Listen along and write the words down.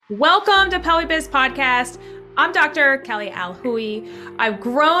Welcome to Pelvic Biz Podcast. I'm Dr. Kelly Alhooie. I've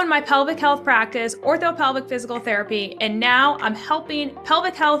grown my pelvic health practice, orthopelvic physical therapy, and now I'm helping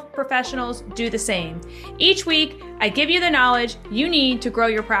pelvic health professionals do the same. Each week, I give you the knowledge you need to grow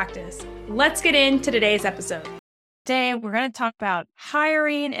your practice. Let's get into today's episode. Today, we're going to talk about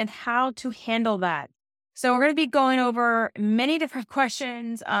hiring and how to handle that. So we're going to be going over many different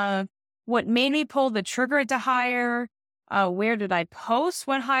questions of what made me pull the trigger to hire, where did I post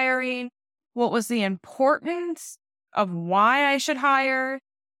when hiring, what was the importance of why I should hire,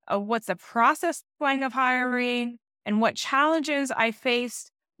 what's the process point of hiring, and what challenges I faced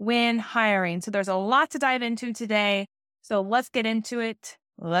when hiring. So there's a lot to dive into today. So let's get into it.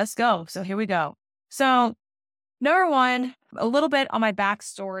 Let's go. So here we go. So number one, a little bit on my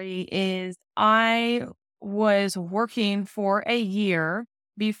backstory is I was working for a year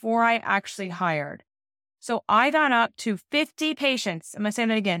before I actually hired. So I got up to 50 patients. I'm going to say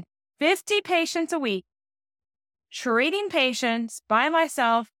that again, 50 patients a week, treating patients by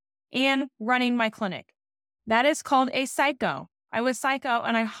myself and running my clinic. That is called a psycho. I was psycho,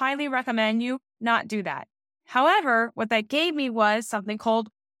 and I highly recommend you not do that. However, what that gave me was something called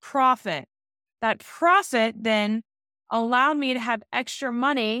profit. That profit then allowed me to have extra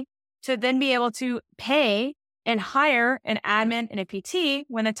money to then be able to pay and hire an admin and a PT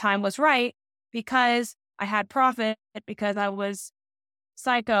when the time was right, because I had profit because I was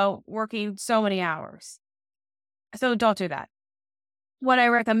psycho working so many hours. So don't do that. What I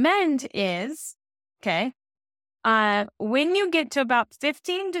recommend is, when you get to about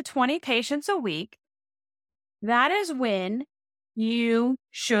 15 to 20 patients a week, that is when you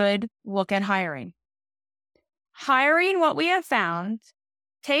should look at hiring. Hiring, what we have found,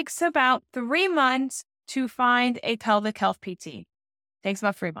 takes about 3 months to find a pelvic health PT. Takes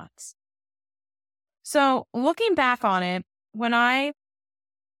about 3 months. So looking back on it, when I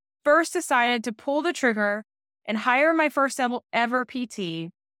first decided to pull the trigger and hire my first ever PT,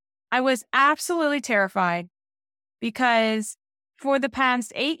 I was absolutely terrified because for the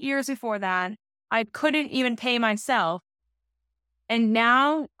past 8 years before that, I couldn't even pay myself. And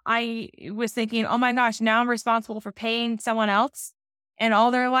now I was thinking, oh my gosh, now I'm responsible for paying someone else and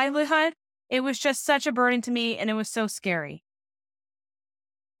all their livelihood. It was just such a burden to me, and it was so scary.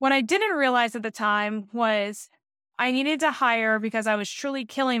 What I didn't realize at the time was I needed to hire because I was truly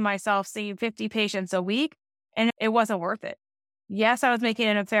killing myself seeing 50 patients a week, and it wasn't worth it. Yes, I was making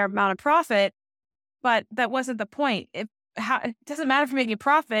a fair amount of profit, but that wasn't the point. It doesn't matter if you're making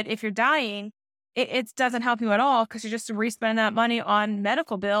profit. If you're dying, it doesn't help you at all because you're just re-spending that money on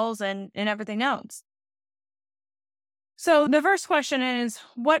medical bills and everything else. So the first question is,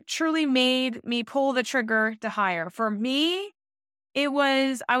 what truly made me pull the trigger to hire? For me, I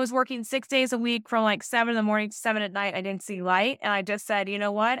was working 6 days a week from like 7 in the morning to 7 at night. I didn't see light. And I just said, you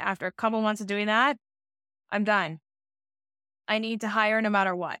know what? After a couple months of doing that, I'm done. I need to hire no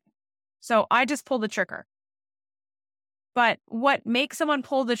matter what. So I just pulled the trigger. But what makes someone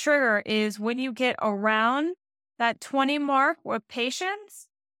pull the trigger is when you get around that 20 mark with patients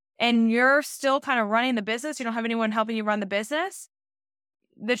and you're still kind of running the business, you don't have anyone helping you run the business.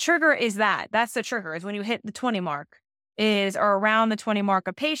 The trigger is that. That's the trigger, is when you hit the 20 mark. Or around the 20 mark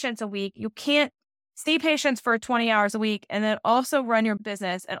of patients a week. You can't see patients for 20 hours a week and then also run your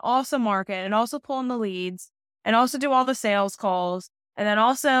business and also market and also pull in the leads and also do all the sales calls and then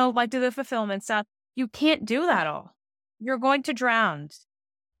also do the fulfillment stuff. You can't do that all. You're going to drown,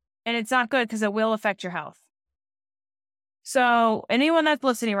 and it's not good because it will affect your health. So anyone that's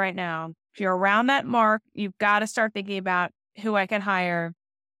listening right now, if you're around that mark, you've got to start thinking about who I can hire.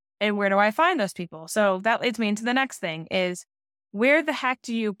 And where do I find those people? So that leads me into the next thing is, where the heck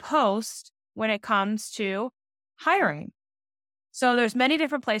do you post when it comes to hiring? So there's many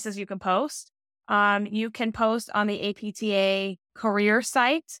different places you can post. You can post on the APTA career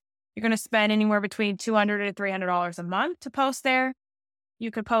site. You're going to spend anywhere between $200 to $300 a month to post there.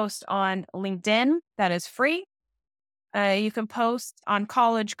 You can post on LinkedIn. That is free. You can post on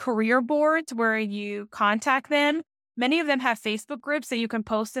college career boards where you contact them. Many of them have Facebook groups that you can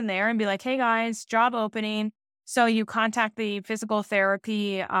post in there and be like, hey guys, job opening. So you contact the physical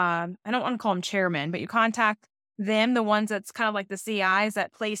therapy, I don't want to call them chairman, but you contact them, the ones that's kind of like the CIs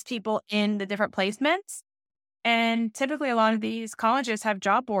that place people in the different placements. And typically a lot of these colleges have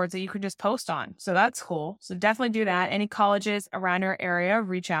job boards that you can just post on. So that's cool. So definitely do that. Any colleges around your area,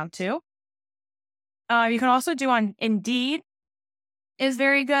 reach out to. You can also do on Indeed is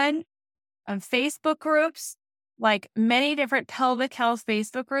very good. On Facebook groups, like many different pelvic health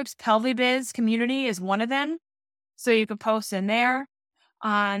Facebook groups, PelviBiz community is one of them. So you can post in there.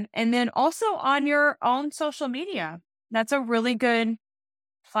 And then also on your own social media. That's a really good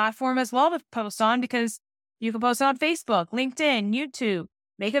platform as well to post on, because you can post on Facebook, LinkedIn, YouTube,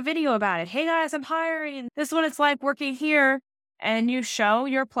 make a video about it. Hey guys, I'm hiring. This is what it's like working here. And you show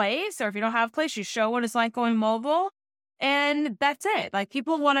your place, or if you don't have a place, you show what it's like going mobile. And that's it. Like,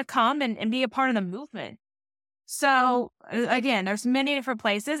 people want to come and be a part of the movement. So again, there's many different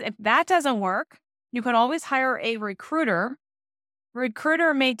places. If that doesn't work, you can always hire a recruiter.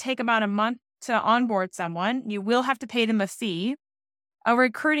 Recruiter may take about a month to onboard someone. You will have to pay them a fee. A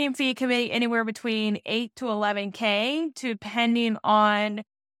recruiting fee can be anywhere between $8 to $11K, depending on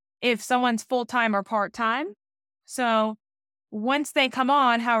if someone's full-time or part-time. So once they come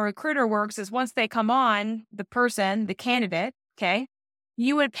on, how a recruiter works is once they come on, the person, the candidate, okay,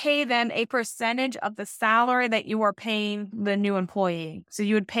 you would pay them a percentage of the salary that you are paying the new employee. So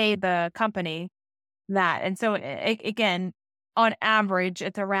you would pay the company that. And so again, on average,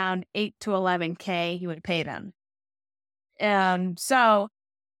 it's around 8 to 11K you would pay them. So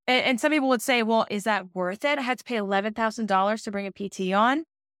some people would say, well, is that worth it? I had to pay $11,000 to bring a PT on.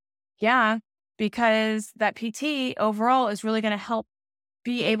 Yeah, because that PT overall is really going to help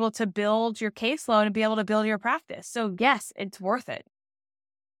be able to build your caseload and be able to build your practice. So yes, it's worth it.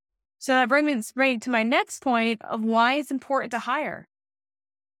 So that brings me to my next point of why it's important to hire.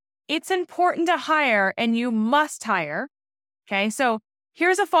 It's important to hire, and you must hire. Okay, so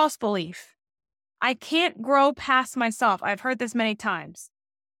here's a false belief. I can't grow past myself. I've heard this many times.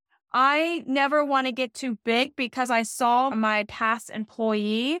 I never want to get too big because I saw my past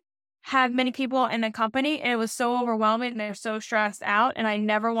employee have many people in the company, and it was so overwhelming and they're so stressed out, and I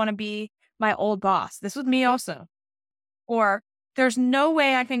never want to be my old boss. This was me also. Or there's no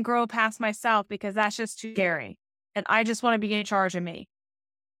way I can grow past myself because that's just too scary, and I just want to be in charge of me.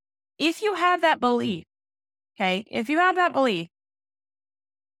 If you have that belief, okay,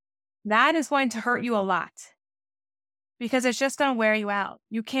 that is going to hurt you a lot because it's just going to wear you out.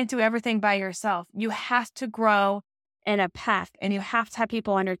 You can't do everything by yourself. You have to grow in a pack, and you have to have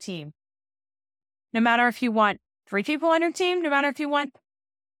people on your team. No matter if you want 3 people on your team, no matter if you want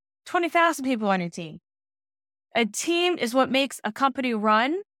 20,000 people on your team. A team is what makes a company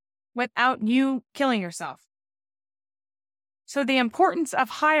run without you killing yourself. So the importance of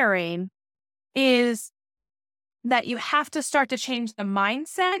hiring is that you have to start to change your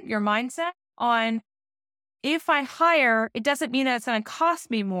mindset on, if I hire, it doesn't mean that it's going to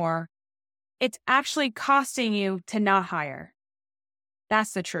cost me more. It's actually costing you to not hire.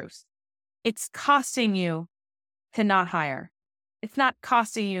 That's the truth. It's costing you to not hire. It's not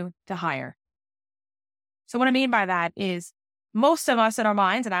costing you to hire. So what I mean by that is most of us in our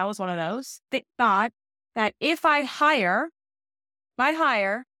minds, and I was one of those, they thought that if I hire,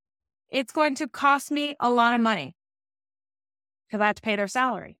 it's going to cost me a lot of money because I have to pay their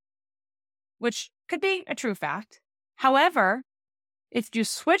salary, which could be a true fact. However, if you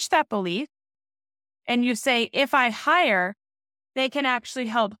switch that belief and you say, if I hire, they can actually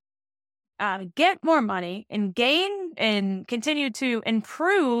help get more money and gain and continue to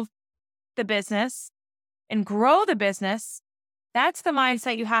improve the business and grow the business, that's the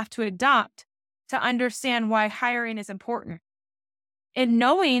mindset you have to adopt to understand why hiring is important. And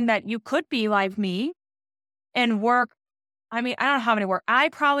knowing that you could be like me and work, I don't know how many work. I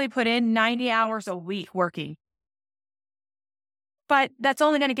probably put in 90 hours a week working. But that's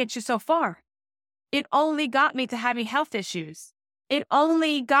only going to get you so far. It only got me to having health issues. It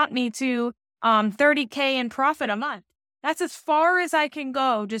only got me to $30K in profit a month. That's as far as I can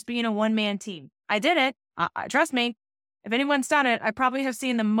go just being a one-man team. I did it. Trust me. If anyone's done it, I probably have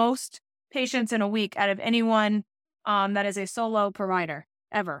seen the most patients in a week out of anyone that is a solo provider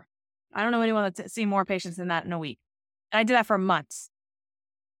ever. I don't know anyone that's seen more patients than that in a week. And I did that for months.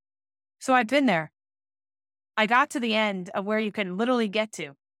 So I've been there. I got to the end of where you can literally get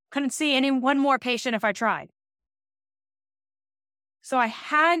to. Couldn't see any one more patient if I tried. So I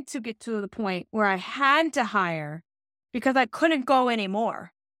had to get to the point where I had to hire because I couldn't go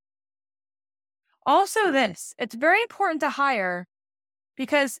anymore. Also it's very important to hire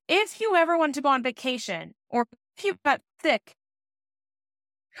because if you ever want to go on vacation or if you got sick,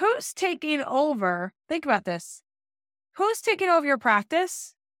 who's taking over? Think about this. Who's taking over your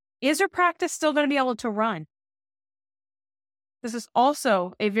practice? Is your practice still going to be able to run? This is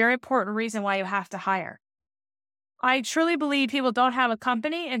also a very important reason why you have to hire. I truly believe people don't have a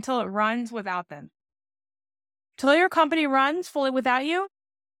company until it runs without them. Until your company runs fully without you,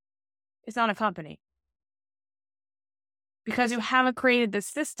 it's not a company. Because you haven't created the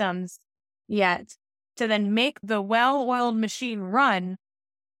systems yet to then make the well-oiled machine run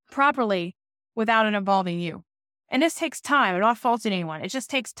properly without it involving you. And this takes time. I'm not faulting anyone. It just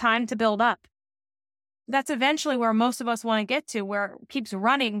takes time to build up. that's eventually where most of us want to get to, where it keeps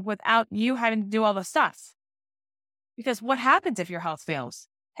running without you having to do all the stuff. Because what happens if your health fails?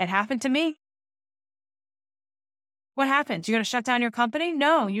 It happened to me. What happens? You're going to shut down your company?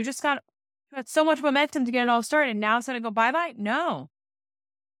 No, you got so much momentum to get it all started. Now it's going to go bye-bye? No.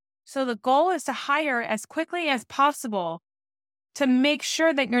 So the goal is to hire as quickly as possible to make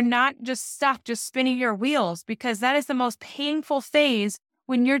sure that you're not just stuck, just spinning your wheels, because that is the most painful phase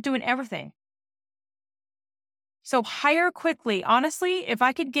when you're doing everything. So hire quickly. Honestly, if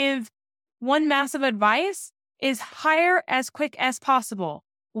I could give one massive advice, is hire as quick as possible,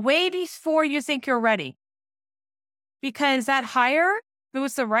 way before you think you're ready. Because that hire, if it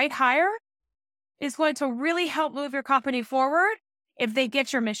was the right hire, is going to really help move your company forward if they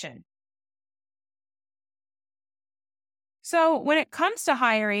get your mission. So when it comes to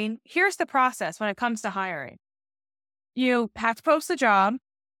hiring, here's the process when it comes to hiring. You have to post the job.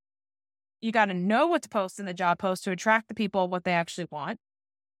 You got to know what to post in the job post to attract the people, what they actually want.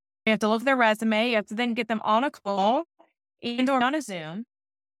 You have to look at their resume. You have to then get them on a call and or on a Zoom.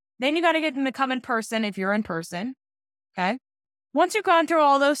 Then you got to get them to come in person if you're in person. Okay. Once you've gone through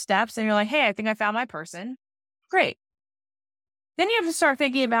all those steps and you're like, hey, I think I found my person. Great. Then you have to start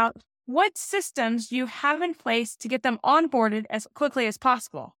thinking about what systems you have in place to get them onboarded as quickly as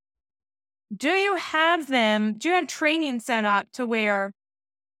possible. Do you have training set up to where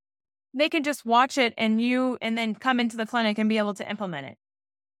they can just watch it and then come into the clinic and be able to implement it?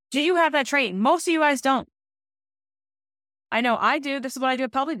 Do you have that training? Most of you guys don't. I know I do. This is what I do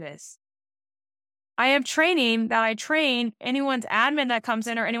at PubliViz. I have training that I train anyone's admin that comes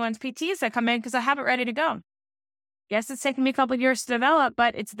in or anyone's PTs that come in because I have it ready to go. Yes, it's taken me a couple of years to develop,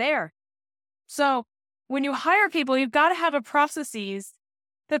 but it's there. So when you hire people, you've got to have a processes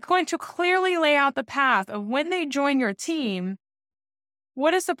that's going to clearly lay out the path of when they join your team,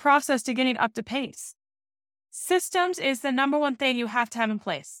 what is the process to getting up to pace? Systems is the number one thing you have to have in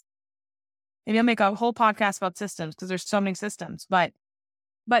place. Maybe I'll make a whole podcast about systems because there's so many systems, but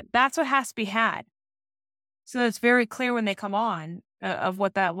that's what has to be had. So it's very clear when they come on of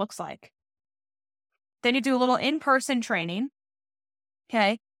what that looks like. Then you do a little in-person training,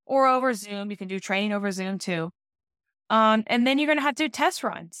 okay? Or over Zoom. You can do training over Zoom too. And then you're going to have to do test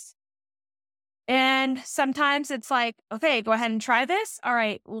runs. And sometimes it's like, okay, go ahead and try this. All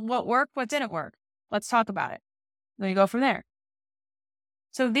right, what worked? What didn't work? Let's talk about it. Then you go from there.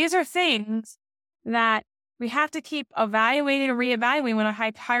 So these are things that we have to keep evaluating and reevaluating when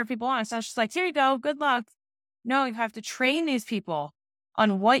I hire people on. It's not just like, here you go, good luck. No, you have to train these people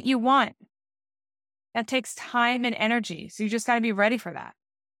on what you want. That takes time and energy. So you just got to be ready for that.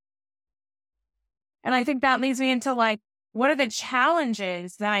 And I think that leads me into what are the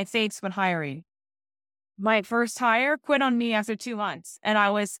challenges that I face when hiring? My first hire quit on me after 2 months, and I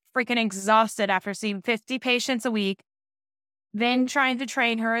was freaking exhausted after seeing 50 patients a week, then trying to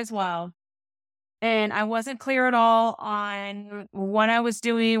train her as well. And I wasn't clear at all on what I was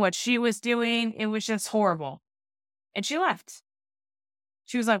doing, what she was doing. It was just horrible. And she left.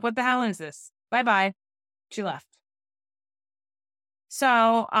 She was like, what the hell is this? Bye-bye. She left.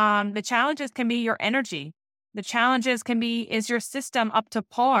 So the challenges can be your energy. The challenges can be, is your system up to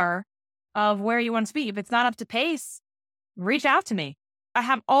par of where you want to be? If it's not up to pace, reach out to me. I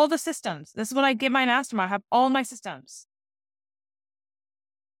have all the systems. This is what I give my mastermind. I have all my systems.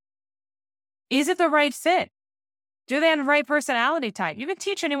 Is it the right fit? Do they have the right personality type? You can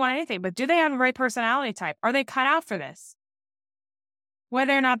teach anyone anything, but do they have the right personality type? Are they cut out for this?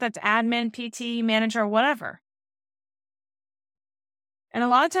 Whether or not that's admin, PT, manager, whatever. And a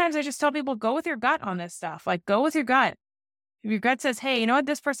lot of times I just tell people, go with your gut on this stuff. Go with your gut. If your gut says, hey, you know what?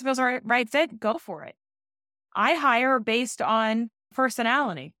 This person feels right fit, go for it. I hire based on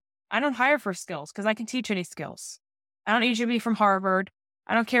personality. I don't hire for skills because I can teach any skills. I don't need you to be from Harvard.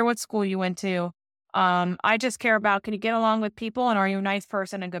 I don't care what school you went to. I just care about, can you get along with people and are you a nice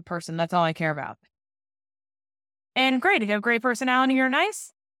person and good person? That's all I care about. And great, if you have a great personality, you're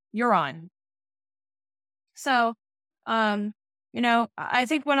nice, you're on. So, I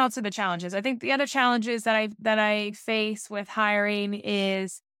think what else are the challenges? I think the other challenges that I face with hiring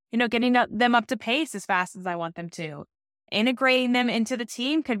is, getting them up to pace as fast as I want them to. Integrating them into the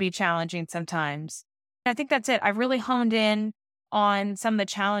team can be challenging sometimes. I think that's it. I've really honed in on some of the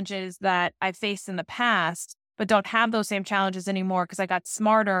challenges that I've faced in the past, but don't have those same challenges anymore because I got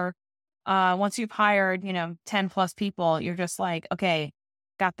smarter. Once you've hired, 10 plus people, you're just like, okay,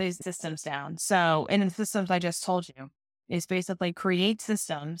 got these systems down. So in the systems I just told you is basically create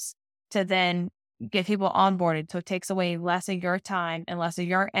systems to then get people onboarded. So it takes away less of your time and less of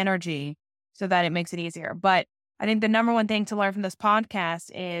your energy so that it makes it easier. But I think the number one thing to learn from this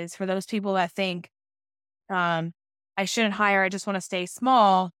podcast is for those people that think, I shouldn't hire. I just want to stay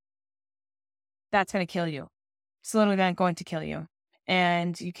small. That's going to kill you. It's literally going to kill you.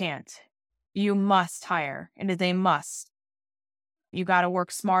 And you can't. You must hire. It is a must. You got to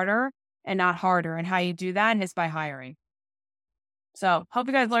work smarter and not harder. And how you do that is by hiring. So hope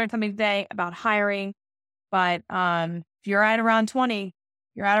you guys learned something today about hiring. But if you're at around 20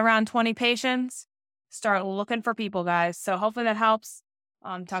 patients, start looking for people, guys. So hopefully that helps.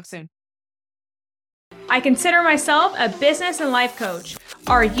 Talk soon. I consider myself a business and life coach.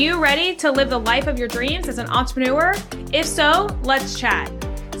 Are you ready to live the life of your dreams as an entrepreneur? If so, let's chat.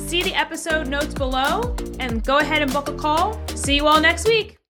 See the episode notes below and go ahead and book a call. See you all next week.